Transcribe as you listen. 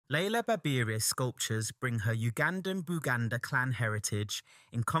Leila Babirye's sculptures bring her Ugandan Buganda clan heritage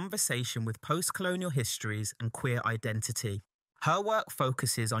in conversation with post-colonial histories and queer identity. Her work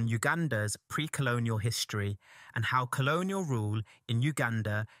focuses on Uganda's pre-colonial history and how colonial rule in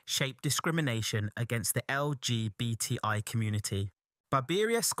Uganda shaped discrimination against the LGBTI community.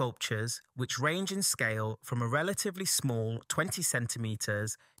 Babirye sculptures, which range in scale from a relatively small 20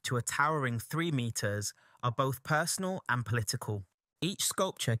 centimetres to a towering 3 metres, are both personal and political. Each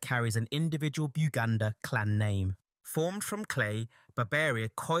sculpture carries an individual Buganda clan name. Formed from clay, Babirye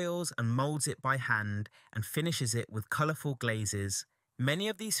coils and moulds it by hand and finishes it with colourful glazes. Many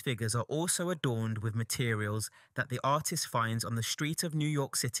of these figures are also adorned with materials that the artist finds on the street of New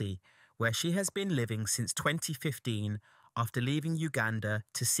York City, where she has been living since 2015 after leaving Uganda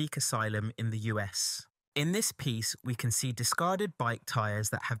to seek asylum in the US. In this piece, we can see discarded bike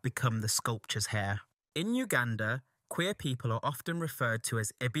tyres that have become the sculpture's hair. In Uganda, queer people are often referred to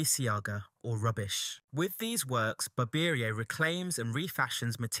as ebisiaga, or rubbish. With these works, Babirye reclaims and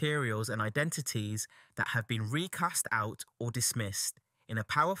refashions materials and identities that have been recast out or dismissed in a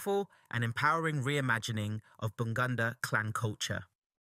powerful and empowering reimagining of Buganda clan culture.